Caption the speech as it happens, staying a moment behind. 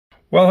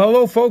Well,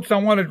 hello folks, I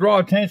want to draw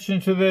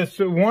attention to this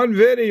one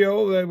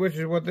video, which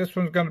is what this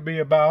one's going to be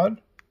about.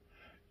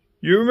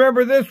 You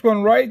remember this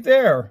one right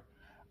there,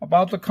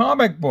 about the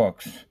comic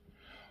books.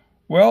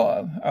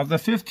 Well, of the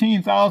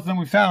 15,000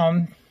 we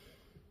found,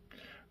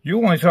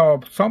 you only saw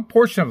some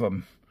portion of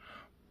them.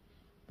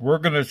 We're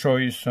going to show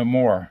you some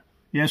more.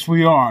 Yes,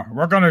 we are.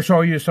 We're going to show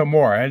you some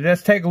more. And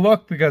let's take a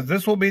look, because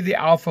this will be the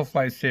Alpha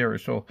Flight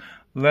series. So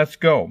let's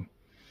go.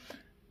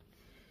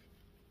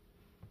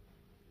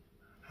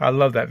 I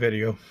love that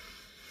video.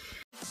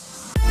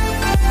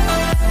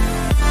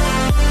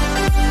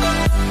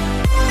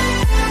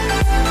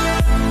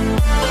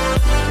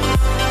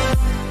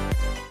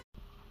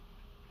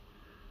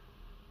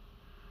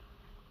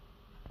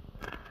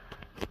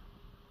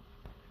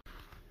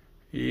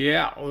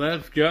 Yeah,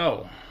 let's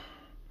go.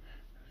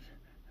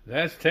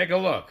 Let's take a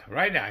look.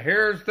 Right now,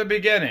 here's the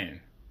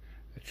beginning.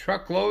 A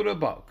truckload of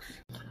books.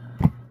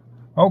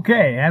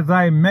 Okay, as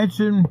I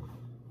mentioned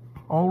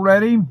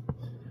already,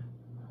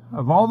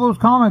 of all those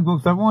comic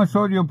books, I've only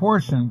showed you a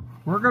portion.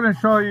 We're going to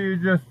show you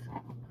just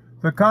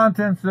the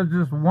contents of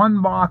just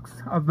one box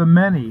of the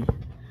many.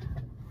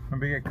 Let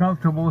me get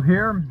comfortable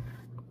here.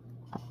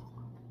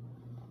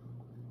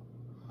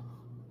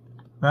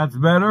 That's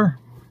better.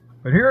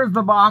 But here's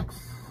the box.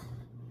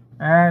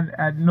 And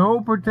at no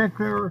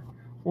particular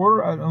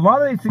order, a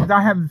lot of these things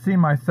I haven't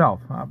seen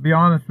myself, I'll be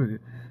honest with you.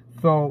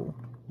 So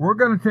we're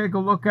going to take a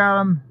look at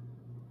them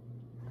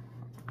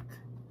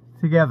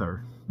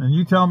together. And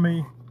you tell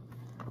me.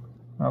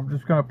 I'm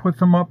just going to put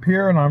some up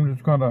here, and I'm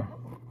just going to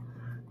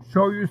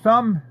show you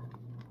some.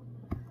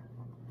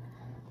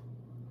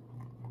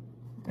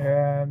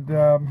 And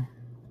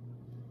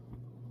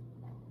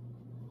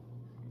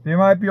they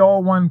might be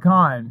all one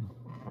kind.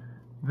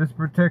 This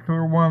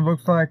particular one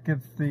looks like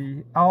it's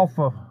the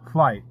Alpha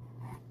Flight.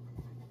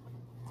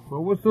 But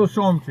we'll still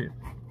show them to you.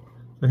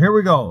 So here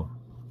we go.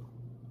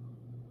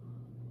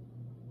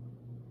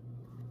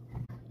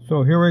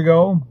 So here we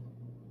go.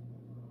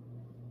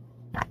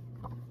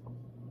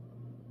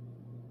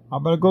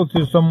 I'm going to go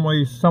through some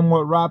ways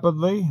somewhat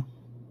rapidly.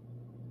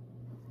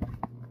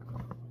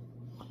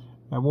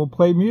 And we'll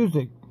play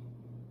music,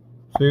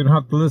 so you don't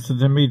have to listen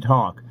to me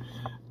talk.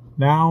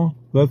 Now,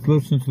 let's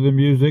listen to the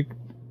music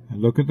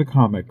and look at the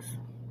comics.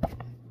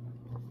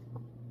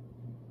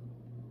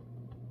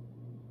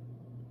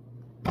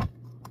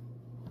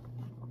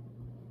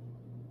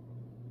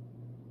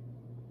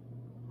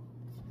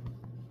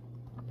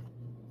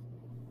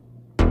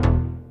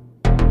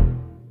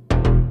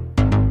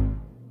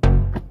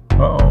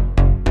 Uh-oh.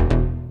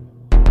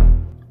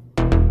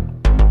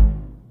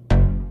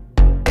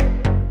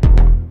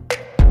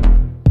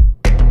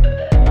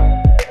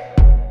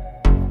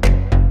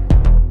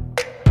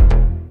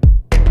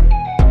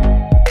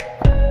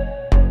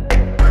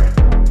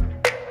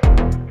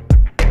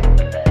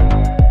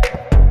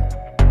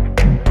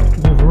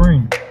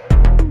 Wolverine.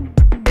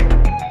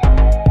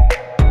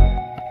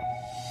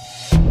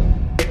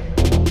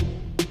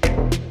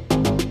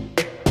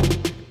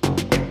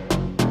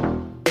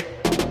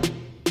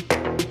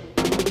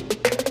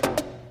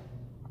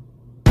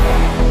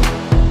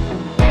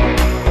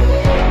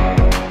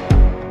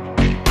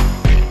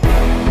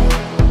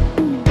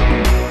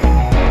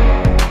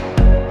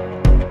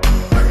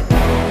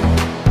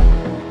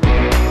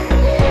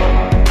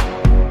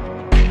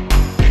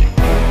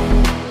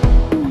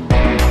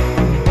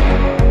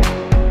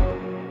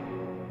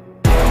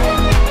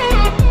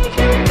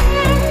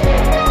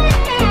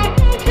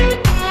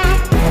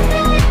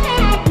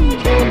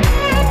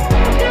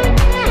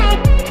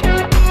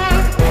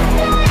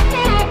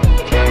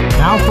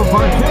 Now for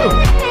part two.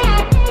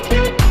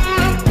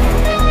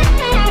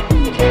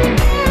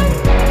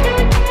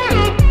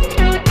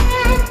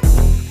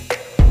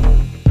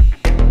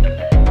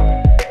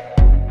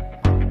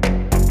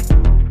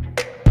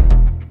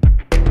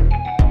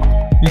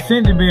 These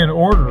seem to be in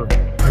order.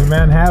 The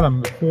man had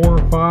them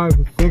 4, 5,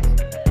 6.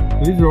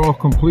 These are all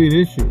complete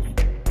issues.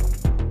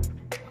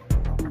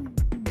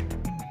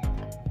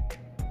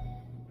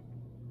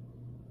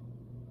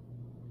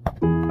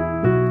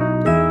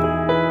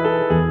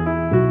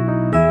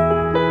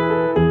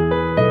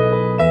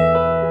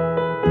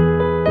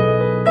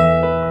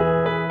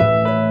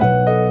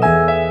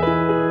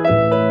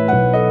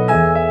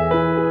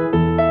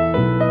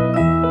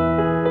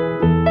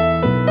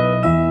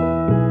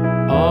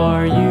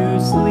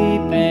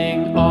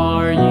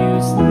 Are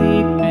you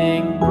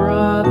sleeping,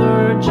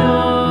 Brother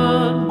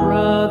John,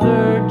 Brother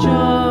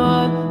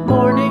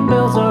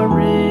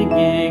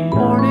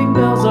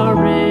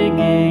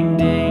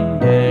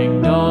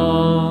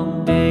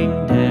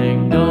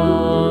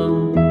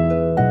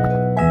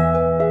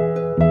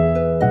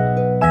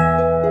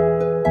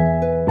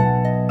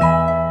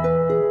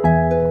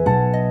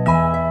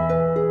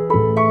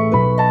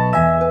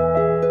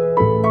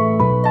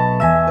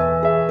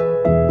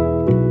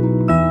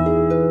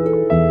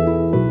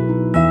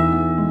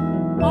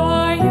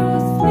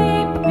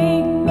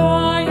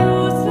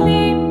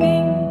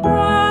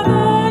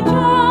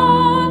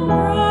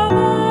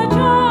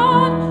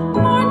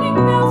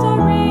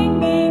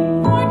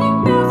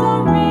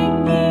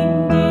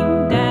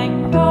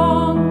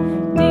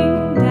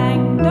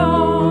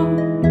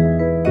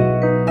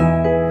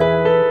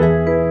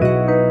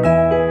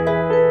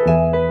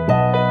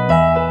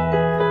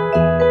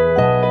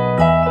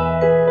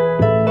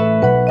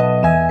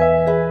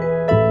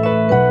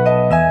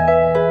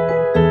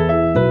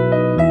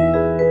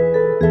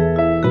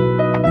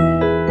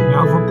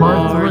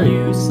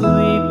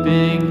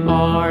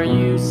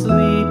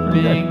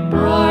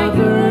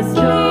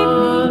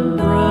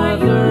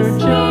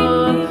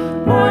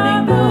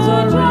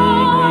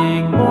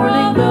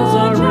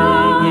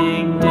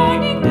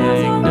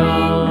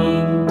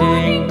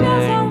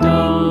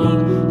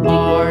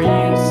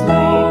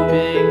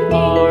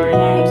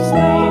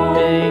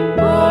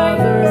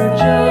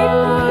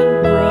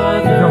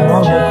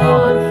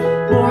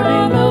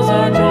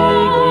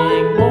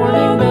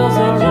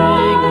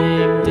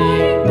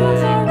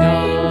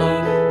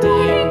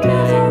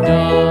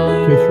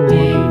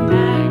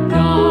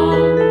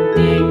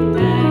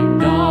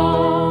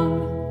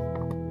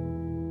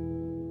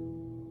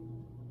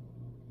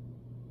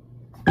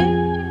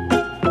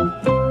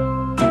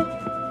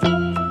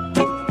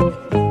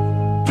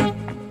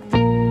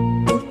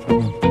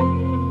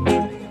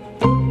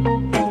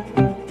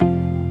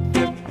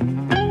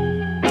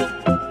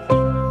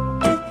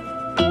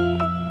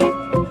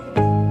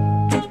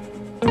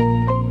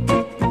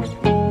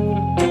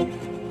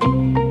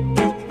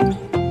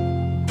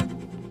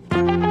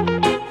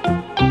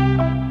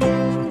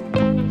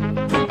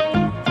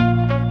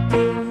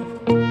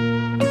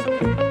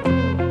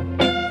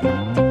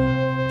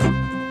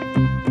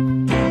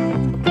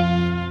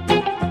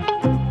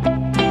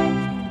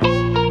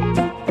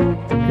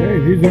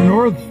He's a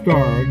North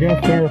Star. I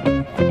guess they're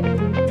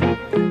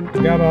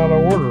got out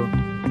of order.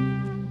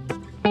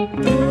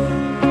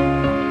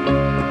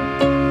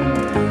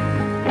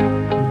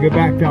 We'll get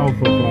back to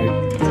Alpha Flight.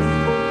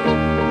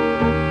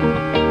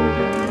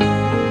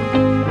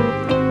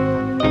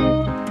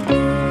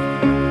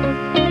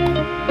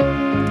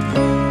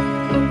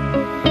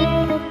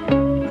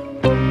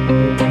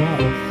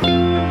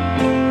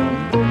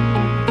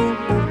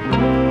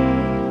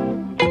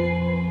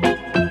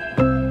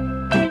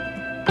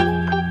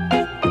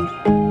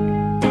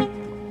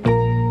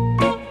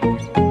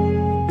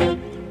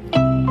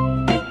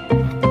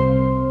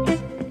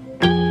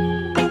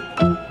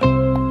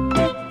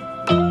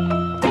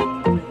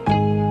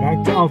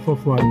 Alpha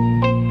Flight.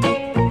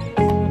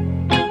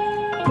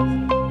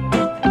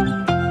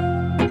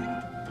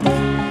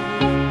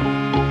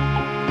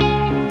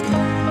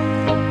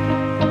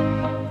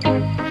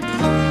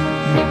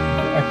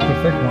 Extra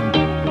thick one.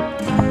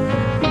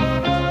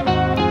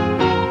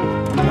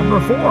 Number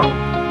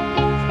 4.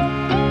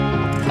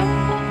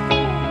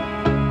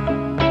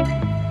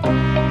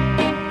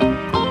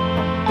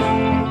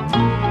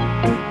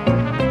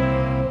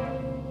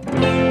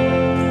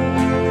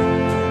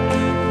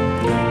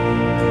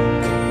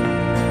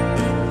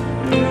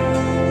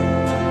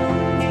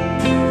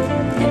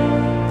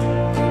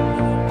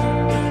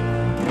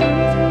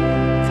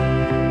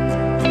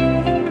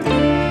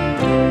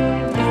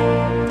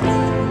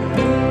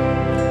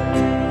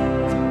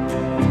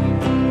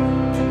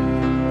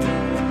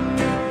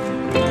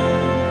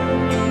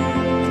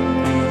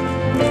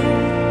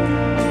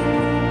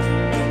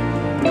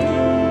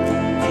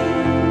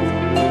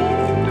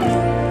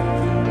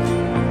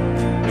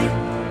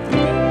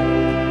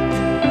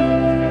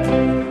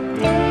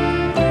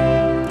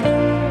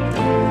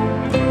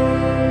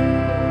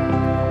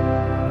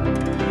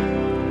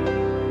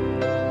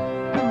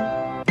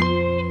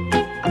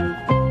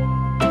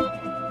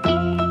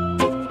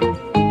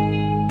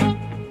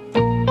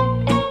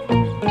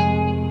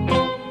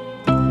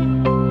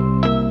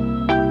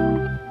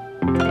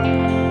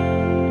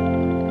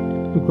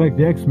 Look like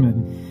the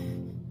X-Men.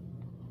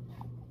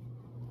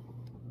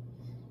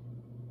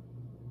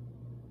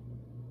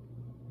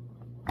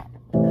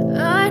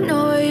 I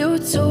know you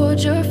told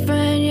your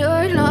friend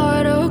you're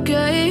not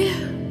okay,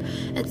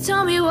 and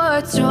tell me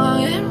what's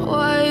wrong and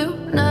why you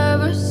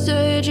never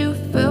said you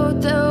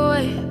felt that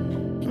way.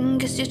 And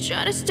guess you're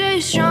trying to stay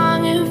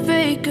strong and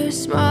fake a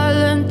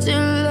smile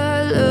until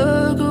I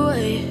look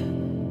away.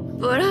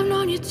 But I've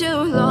known you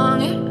too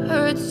long, it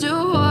hurts to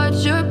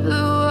watch your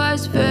blue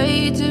eyes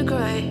fade to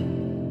gray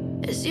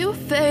as you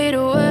fade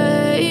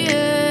away,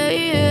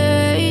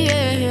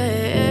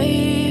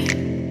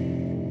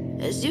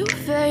 as you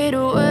fade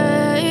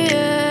away.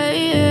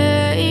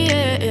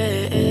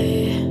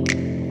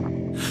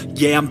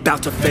 Yeah, I'm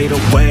about to fade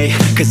away,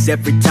 cause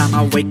every time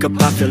I wake up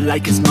I feel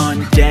like it's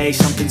Monday.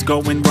 Something's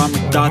going wrong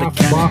with all the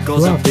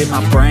chemicals up in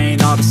my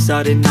brain. All of a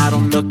sudden I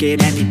don't look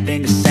at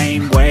anything the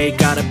same way.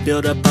 Gotta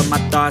build up of my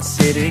thoughts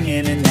sitting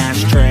in an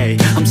ashtray.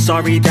 I'm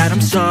sorry that I'm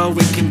so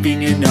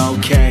inconvenient,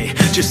 okay.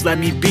 Just let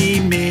me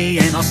be me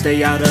and I'll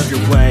stay out of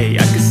your way.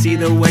 I can see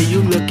the way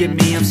you look at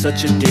me, I'm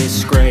such a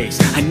disgrace.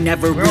 I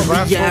never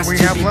really asked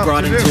to be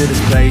brought into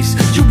this place.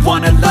 You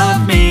wanna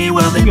love me?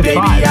 Well then baby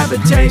I have a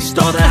taste.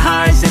 All the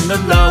highs and the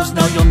lows,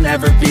 no you'll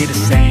never be the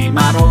same.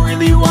 I don't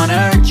really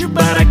wanna hurt you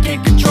but I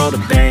can't control the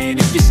pain.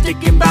 If you're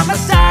sticking by my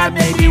side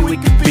maybe we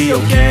could be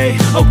okay.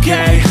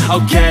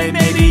 Okay,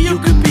 maybe you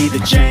could be the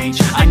change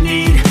I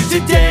need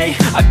today.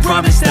 I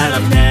promise that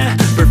I've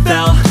never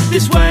felt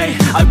this way.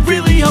 I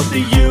really hope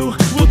that you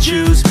will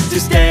choose to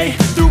stay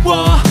through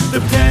all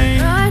the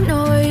pain. I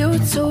know you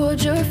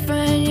told your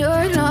friend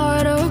you're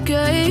not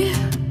okay,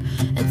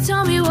 and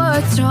tell me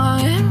what's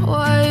wrong and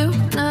why you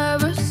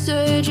never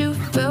said you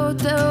felt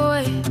that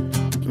way.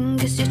 And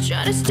guess you're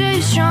trying to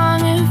stay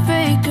strong and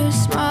fake a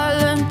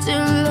smile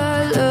until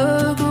I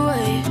look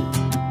away.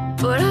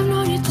 But I've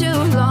known you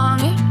too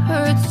long, it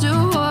hurts to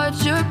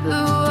watch your blue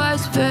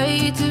eyes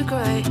fade to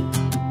gray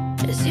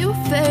as you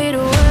fade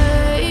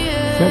away.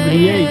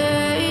 78.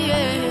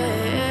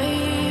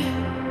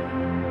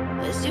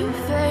 As you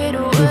fade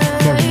away.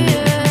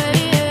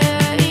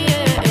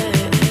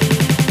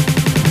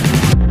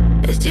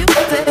 As you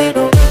fade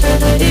away.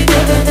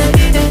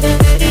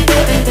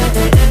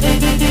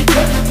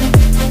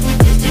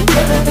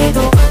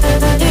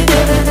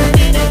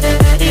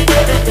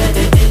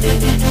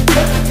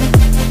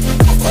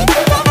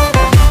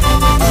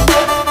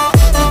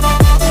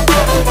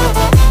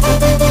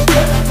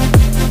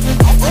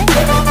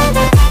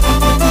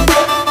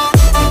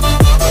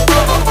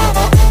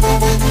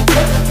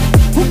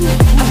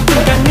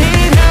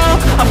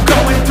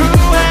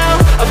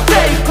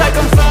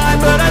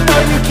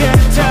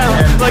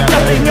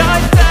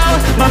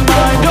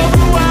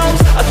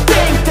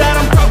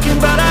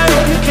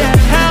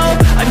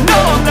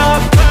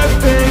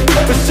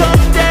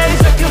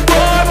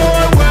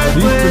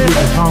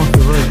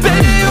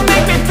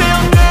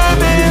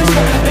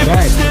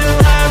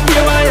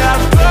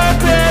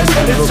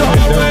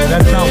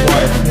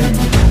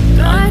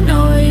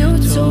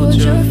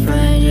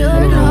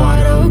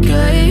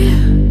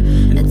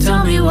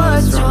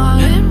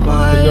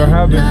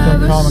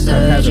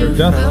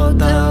 felt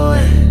that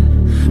way.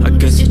 I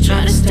guess you're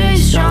trying to stay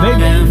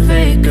strong and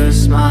fake a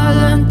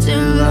smile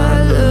until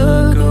I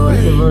look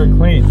away. Very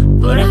clean.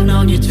 But I've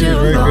known you too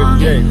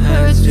long, it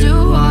hurts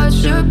to watch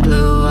your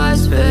blue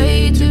eyes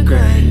fade to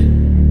gray.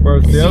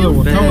 Whereas the other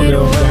one, some of the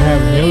ones I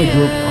have in the other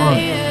group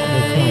aren't.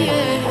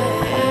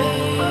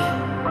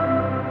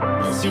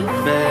 As you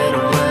fade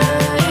away,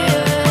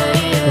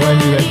 Well, I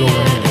knew that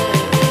going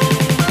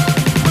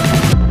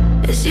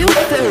in. as you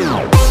fade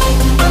away.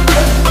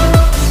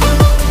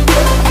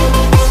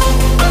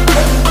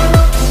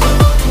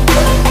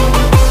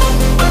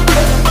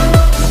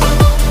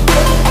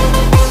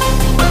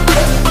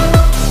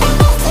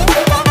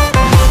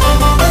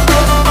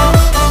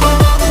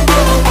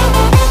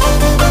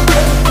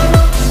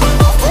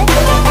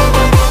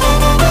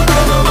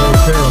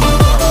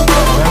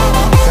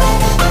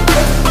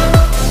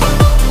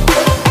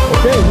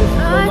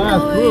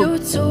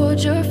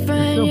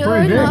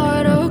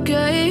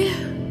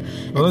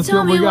 Let's see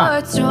Tell what we me got.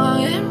 what's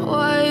wrong and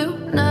why you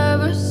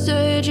never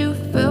said you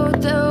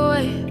felt that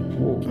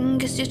way.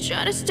 Guess you're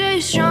trying to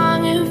stay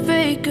strong and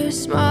fake a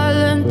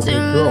smile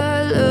until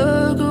I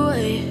look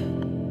away.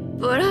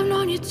 But I've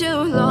known you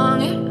too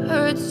long, it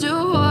hurts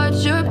to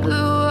watch your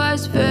blue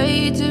eyes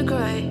fade to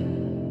gray.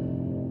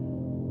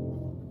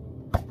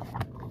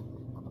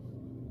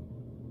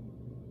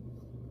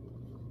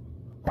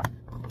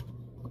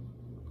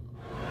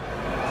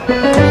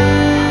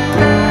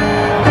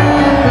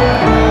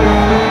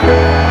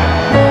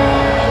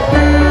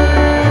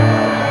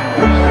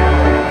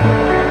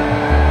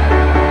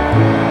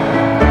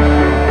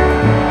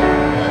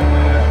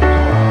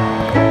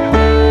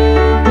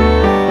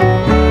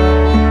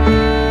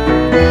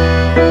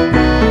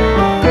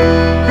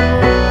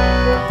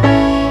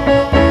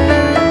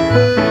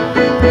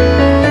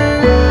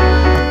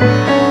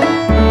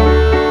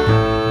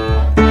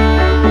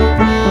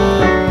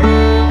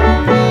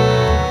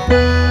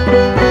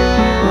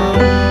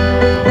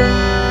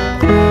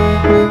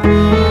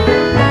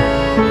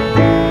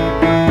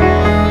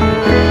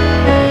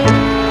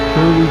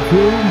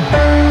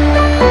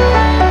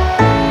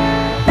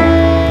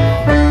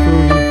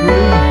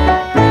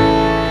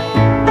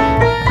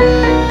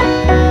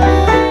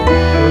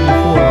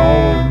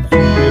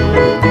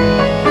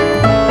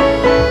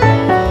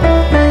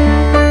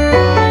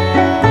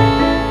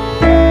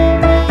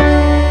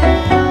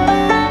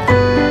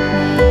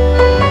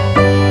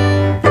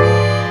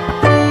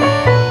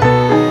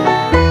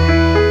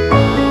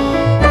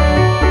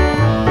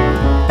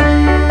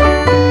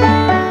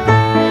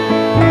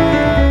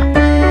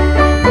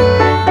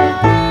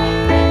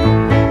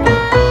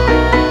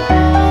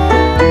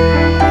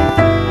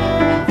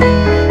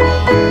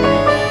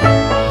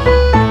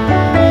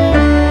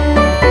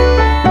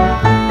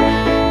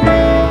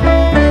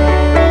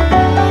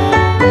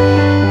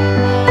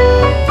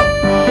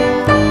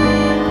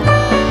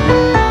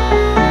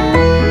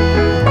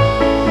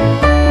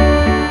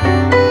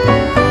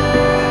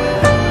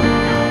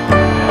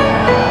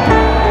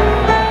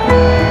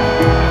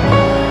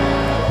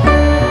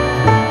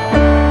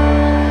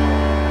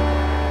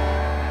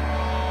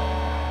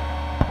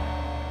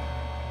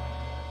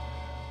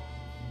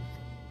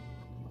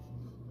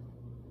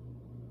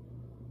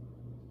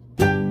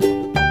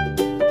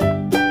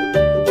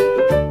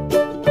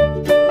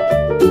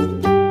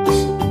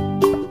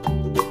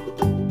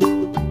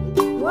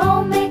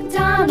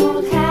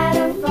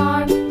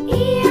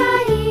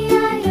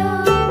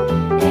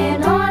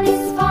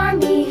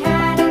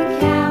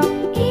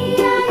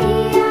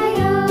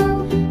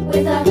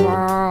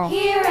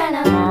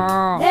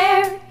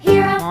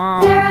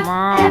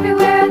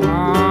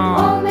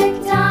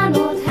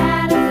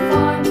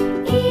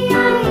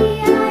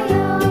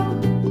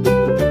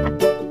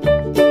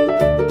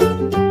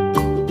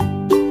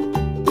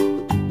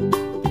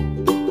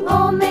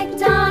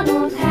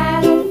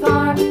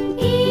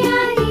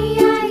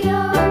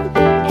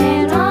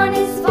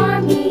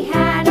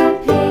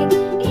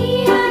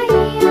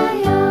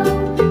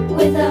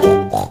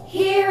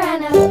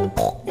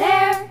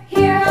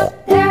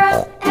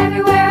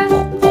 Everywhere,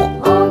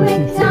 old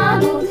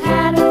MacDonald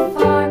had a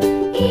farm,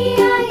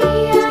 E-I-E-I-O.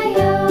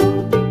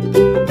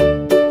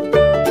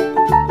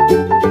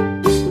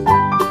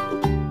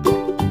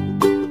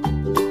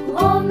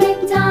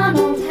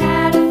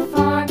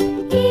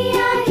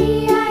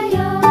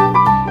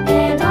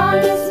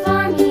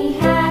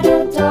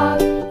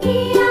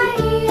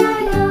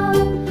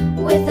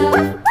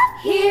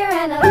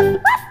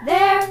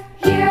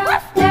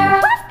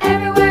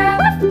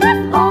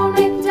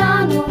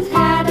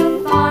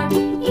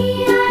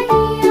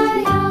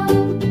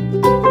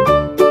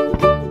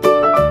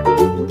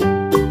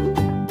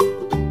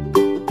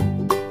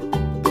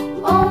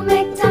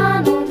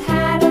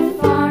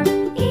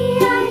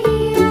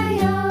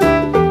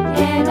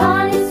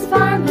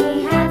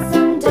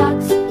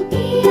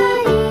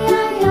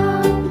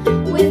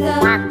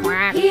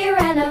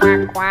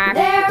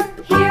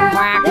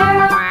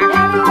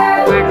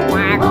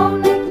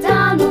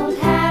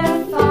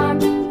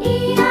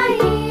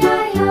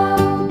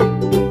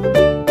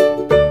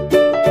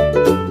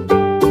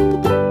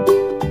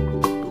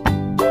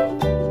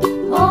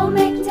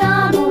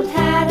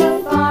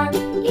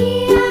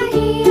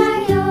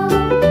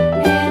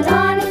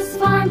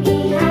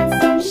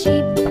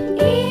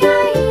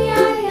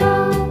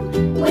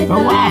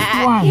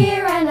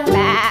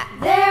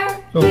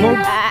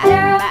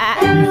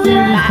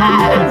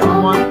 comments that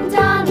you want,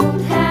 just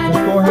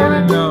go ahead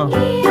and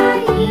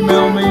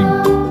email me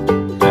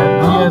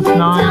at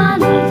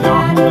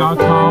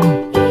ds9@yahoo.com,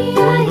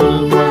 or you go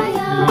to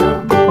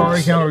the Car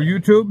Account or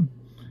YouTube.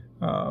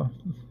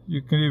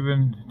 You can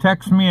even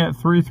text me at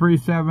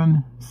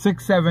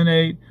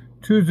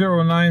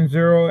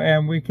 337-678-2090,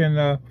 and we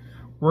can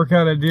work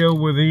out a deal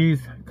with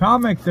these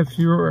comics if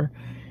you're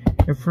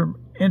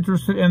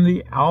interested in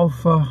the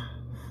Alpha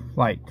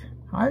Flight.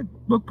 I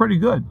look pretty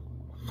good.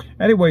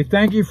 Anyway,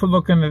 thank you for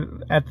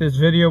looking at this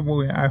video.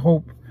 I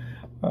hope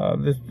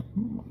this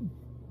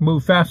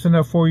moved fast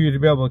enough for you to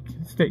be able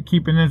to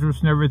keep an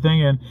interest in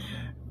everything and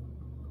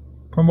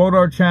promote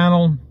our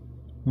channel.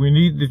 We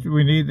need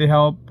the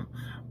help.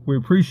 We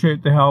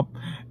appreciate the help,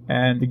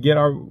 and to get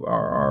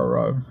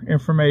our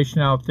information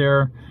out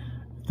there.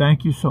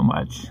 Thank you so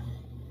much.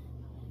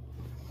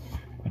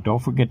 And don't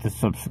forget to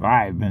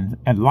subscribe and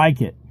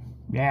like it.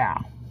 Yeah.